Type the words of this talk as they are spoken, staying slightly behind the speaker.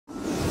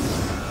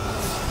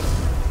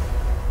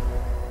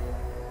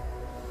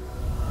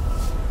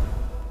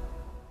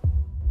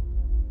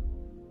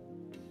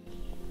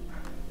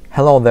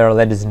Hello there,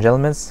 ladies and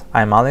gentlemen,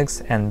 I'm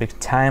Alex and big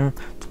time.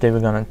 Today we're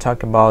gonna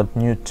talk about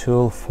new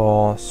tool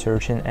for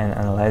searching and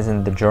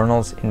analyzing the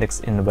journals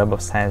indexed in the Web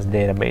of Science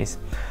database.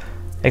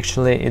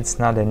 Actually, it's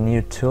not a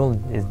new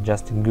tool, it's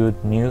just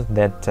good news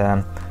that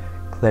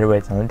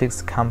Clarivate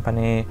Analytics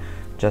company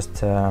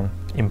just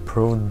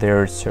improved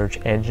their search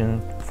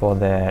engine for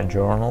the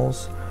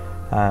journals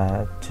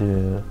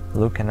to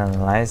look and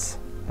analyze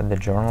the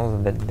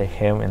journals that they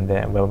have in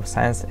the Web of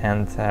Science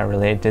and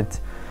related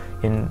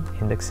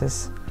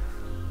indexes.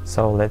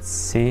 So let's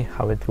see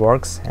how it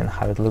works and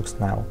how it looks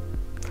now.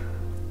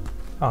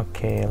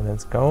 Okay,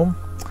 let's go.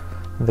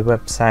 The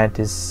website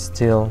is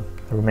still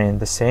remaining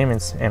the same.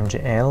 It's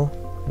MGL,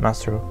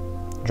 Master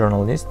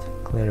Journal List,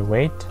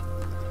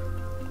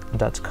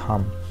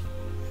 clarivate.com.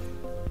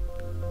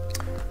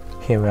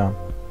 Here we are.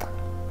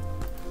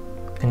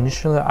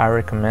 Initially, I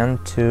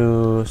recommend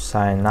to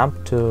sign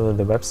up to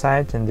the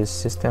website. In this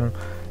system,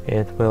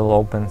 it will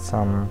open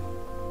some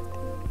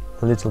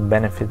little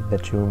benefit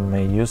that you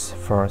may use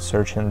for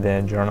searching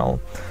the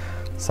journal.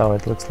 So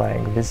it looks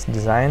like this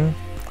design,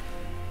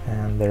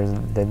 and there's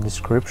the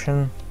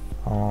description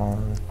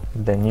on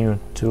the new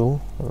tool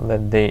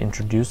that they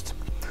introduced,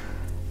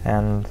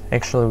 and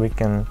actually we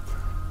can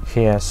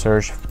here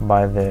search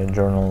by the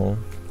journal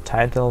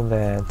title,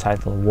 the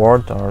title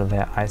word, or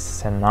the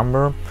ISSN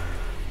number.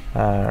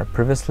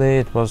 Previously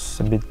it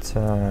was a bit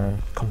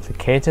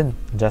complicated,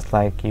 just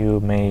like you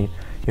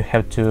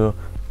have to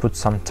put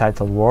some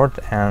title word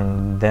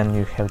and then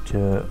you have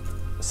to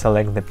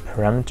select the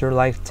parameter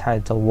like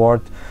title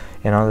word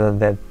in order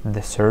that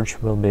the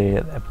search will be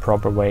a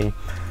proper way.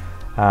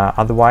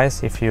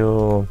 Otherwise, if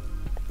you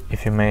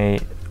may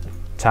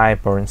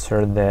type or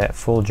insert the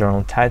full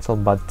journal title,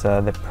 but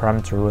the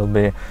parameter will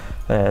be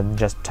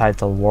just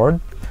title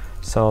word,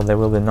 so there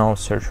will be no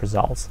search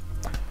results.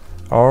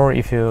 Or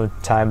if you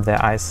type the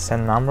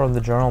ISSN number of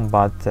the journal,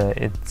 but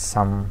it's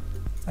some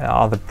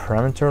other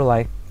parameter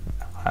like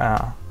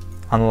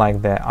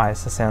unlike the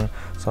ISSN,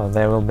 so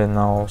there will be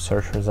no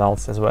search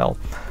results as well.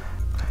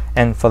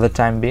 And for the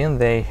time being,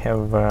 they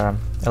have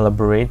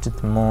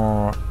elaborated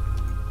more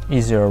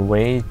easier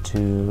way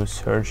to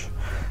search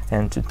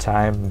and to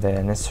type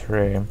the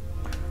necessary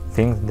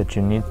things that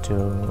you need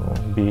to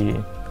be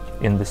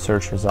in the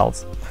search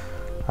results.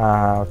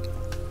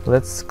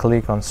 Let's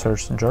click on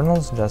search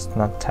journals, just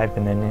not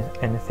typing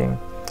anything.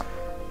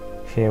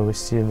 Here we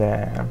see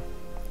the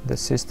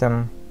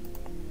system.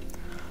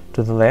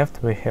 To the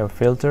left we have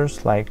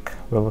filters like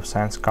Web of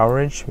Science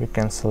coverage. We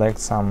can select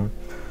some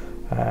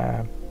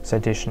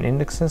citation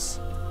indexes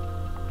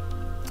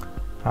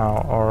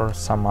or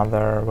some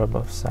other Web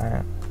of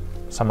Science,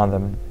 some other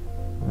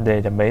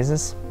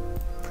databases.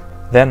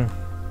 Then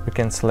we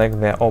can select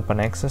the open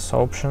access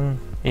option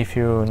if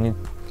you need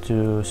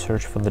to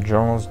search for the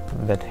journals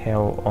that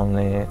have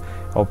only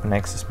open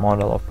access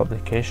model of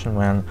publication,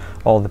 when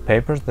all the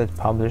papers that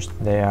published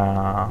they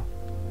are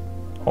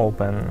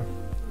open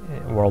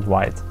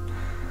worldwide.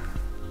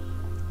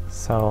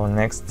 So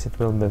next it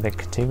will be the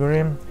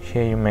category.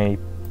 Here you may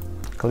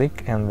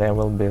click and there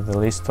will be the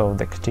list of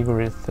the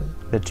categories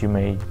that you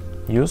may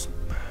use,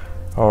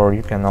 or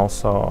you can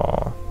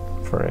also,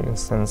 for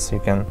instance, you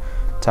can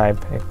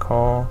type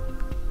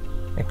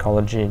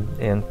ecology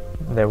and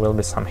there will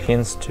be some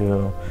hints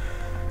to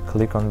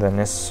click on the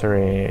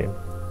necessary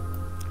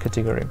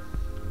category.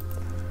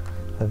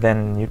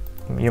 Then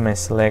you may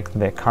select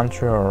the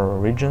country or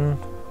region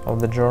of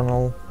the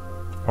journal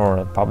or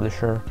a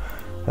publisher.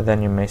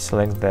 Then you may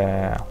select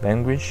the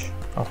language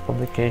of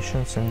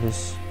publications in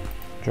this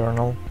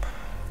journal.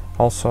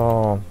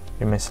 Also,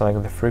 you may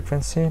select the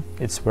frequency.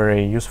 It's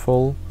very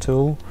useful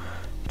tool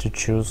to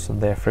choose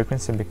the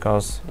frequency,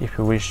 because if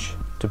you wish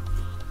to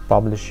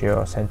publish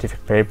your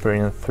scientific paper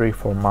in a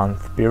 3-4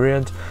 month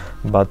period,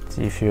 but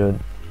if you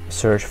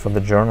search for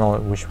the journal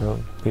which will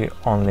be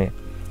only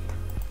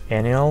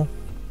annual,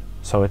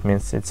 so it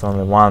means it's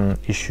only one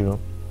issue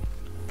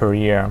per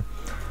year,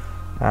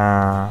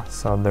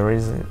 so there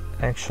is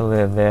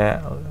actually the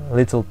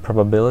little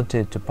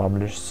probability to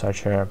publish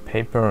such a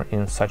paper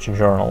in such a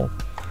journal.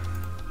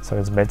 So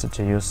it's better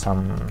to use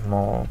some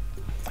more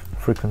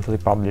frequently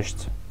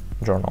published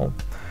journal.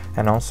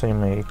 And also you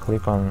may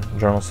click on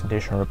journal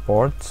citation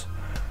reports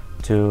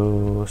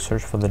to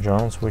search for the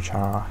journals which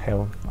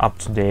have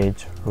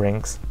up-to-date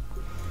ranks.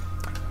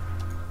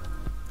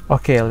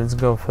 Okay, let's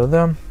go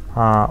further.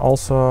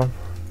 Also,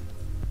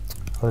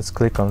 let's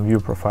click on view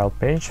profile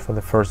page. For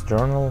the first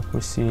journal,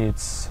 we see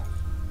it's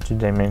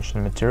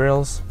two-dimensional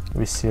materials.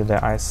 We see the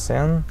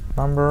ISSN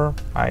number,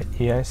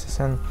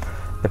 EISSN,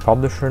 the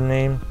publisher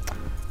name,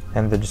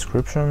 and the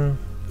description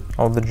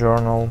of the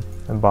journal,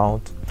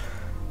 about,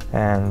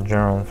 and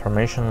general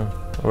information.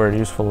 Very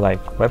useful, like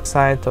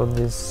website of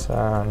this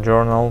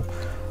journal,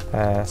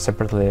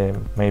 separately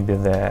maybe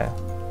the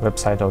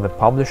website of the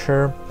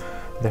publisher,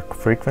 the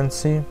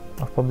frequency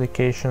of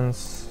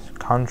publications,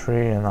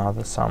 country, and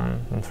other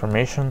some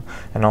information,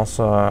 and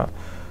also a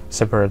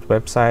separate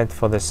website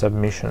for the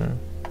submission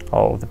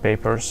of the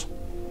papers.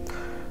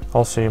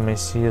 Also, you may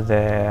see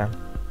the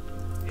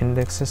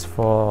indexes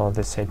for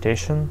the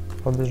citation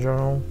of the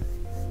journal,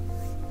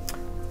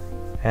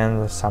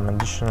 and some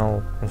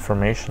additional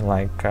information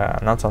like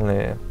not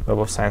only Web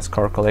of Science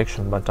core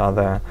collection but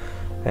other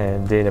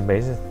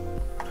databases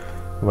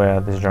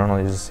where this journal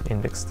is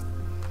indexed.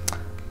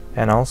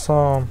 And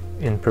also,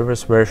 in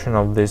previous version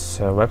of this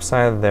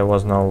website there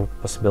was no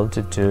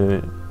possibility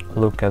to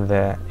look at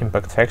the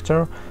impact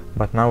factor,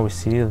 but now we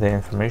see the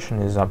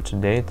information is up to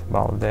date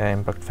about the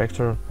impact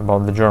factor,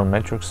 about the journal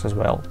metrics as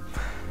well.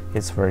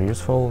 It's very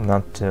useful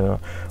not to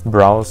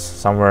browse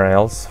somewhere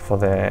else for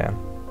the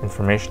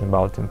information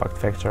about impact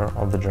factor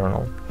of the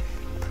journal,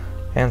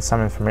 and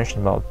some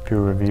information about peer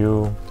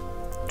review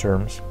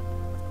terms.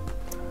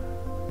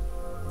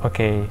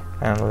 Okay,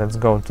 and let's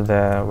go to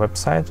the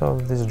website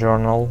of this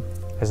journal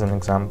as an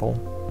example.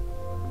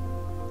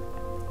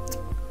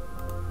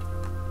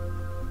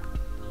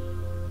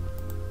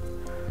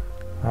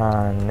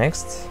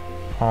 Next,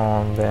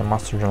 on the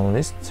master journal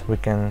list, we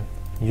can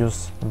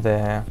use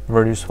the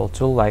very useful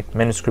tool like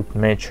manuscript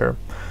matcher.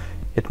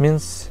 It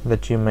means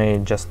that you may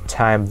just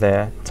type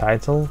the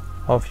title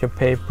of your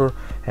paper,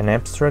 an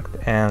abstract,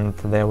 and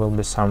there will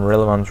be some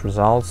relevant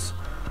results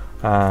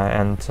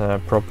and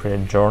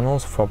appropriate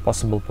journals for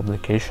possible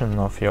publication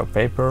of your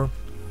paper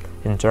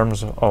in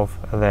terms of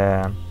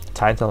the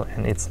title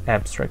and its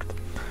abstract.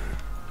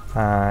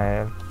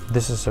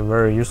 This is a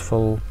very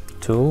useful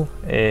tool.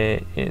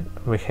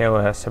 We have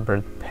a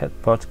separate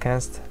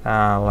podcast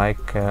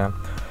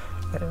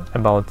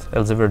about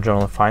Elsevier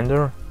Journal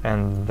Finder,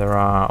 and there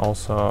are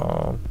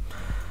also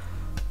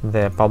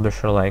the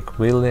publisher like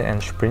Wiley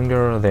and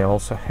Springer. They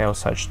also have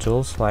such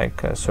tools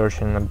like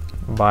searching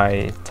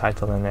by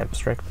title and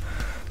abstract.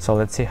 So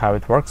let's see how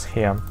it works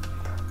here.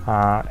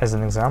 As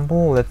an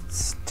example,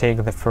 let's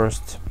take the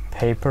first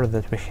paper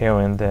that we have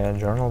in the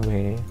journal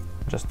we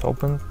just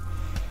opened.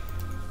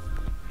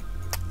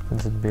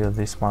 Let it be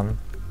this one.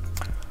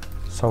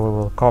 So we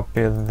will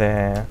copy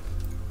the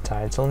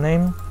title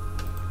name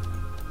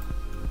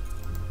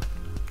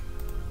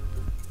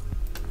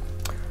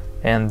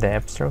and the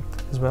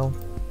abstract as well.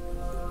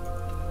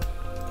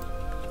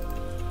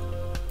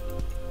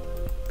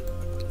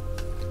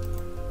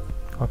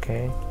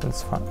 Okay,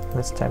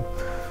 let's type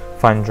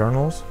find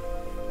journals.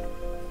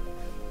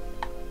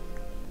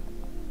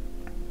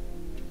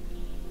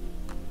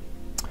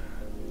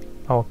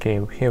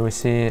 Okay, here we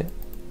see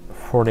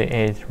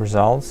 48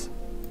 results.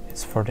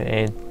 It's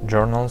 48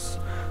 journals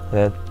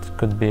that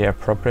could be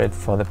appropriate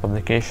for the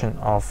publication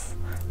of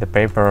the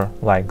paper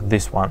like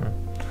this one.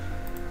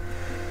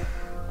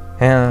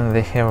 And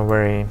they have a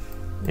very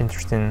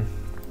interesting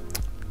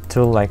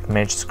tool like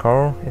match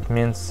score. It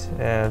means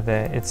that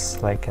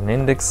it's like an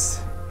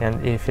index,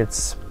 and if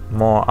it's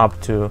more up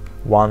to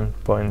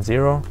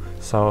 1.0,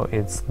 so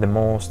it's the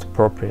most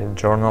appropriate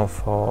journal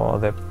for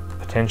the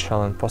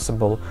potential and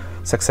possible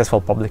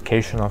successful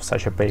publication of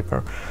such a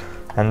paper.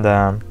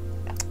 And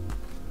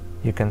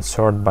you can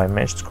sort by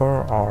match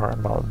score or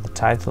about the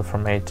title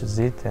from A to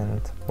Z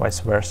and vice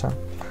versa.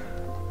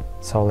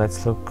 So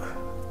let's look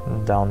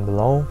down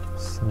below.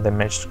 So the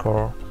match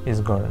score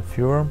is going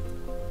fewer.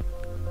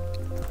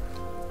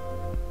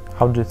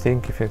 How do you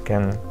think if you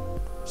can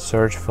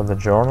search for the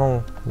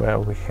journal where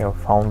we have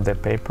found the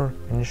paper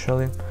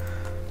initially?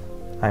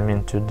 I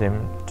mean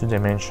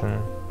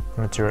two-dimension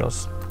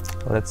materials.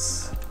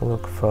 Let's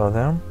look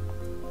further.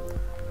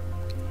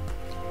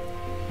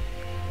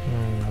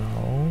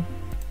 No.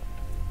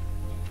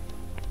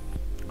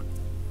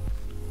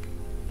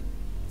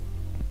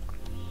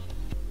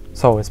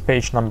 So it's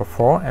page number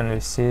 4, and we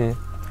see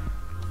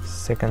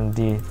second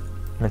D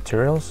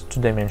materials,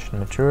 two-dimension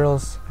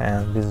materials,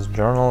 and this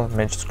journal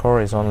match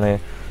score is only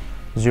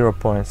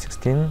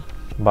 0.16,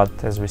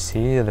 but as we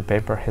see, the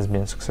paper has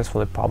been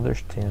successfully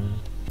published in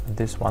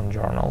this one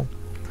journal.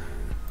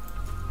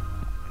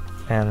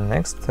 And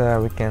next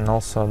we can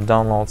also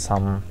download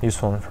some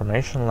useful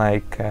information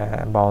like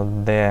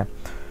about the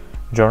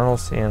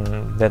journals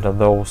that are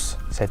those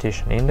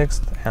citation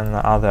indexed and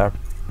other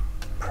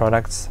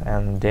products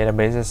and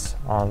databases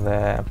on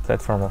the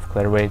platform of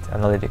Clarivate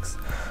Analytics.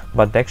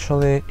 But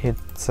actually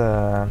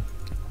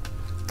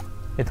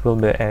it will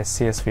be a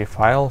CSV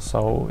file,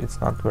 so it's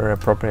not very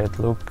appropriate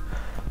to look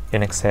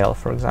in Excel,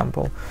 for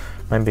example.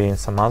 Maybe in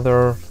some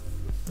other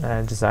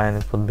design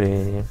it would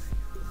be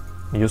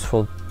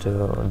useful to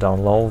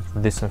download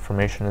this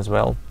information as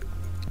well.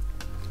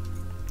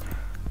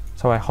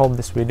 So I hope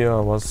this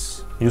video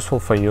was useful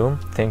for you.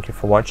 Thank you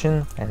for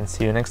watching, and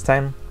see you next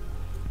time.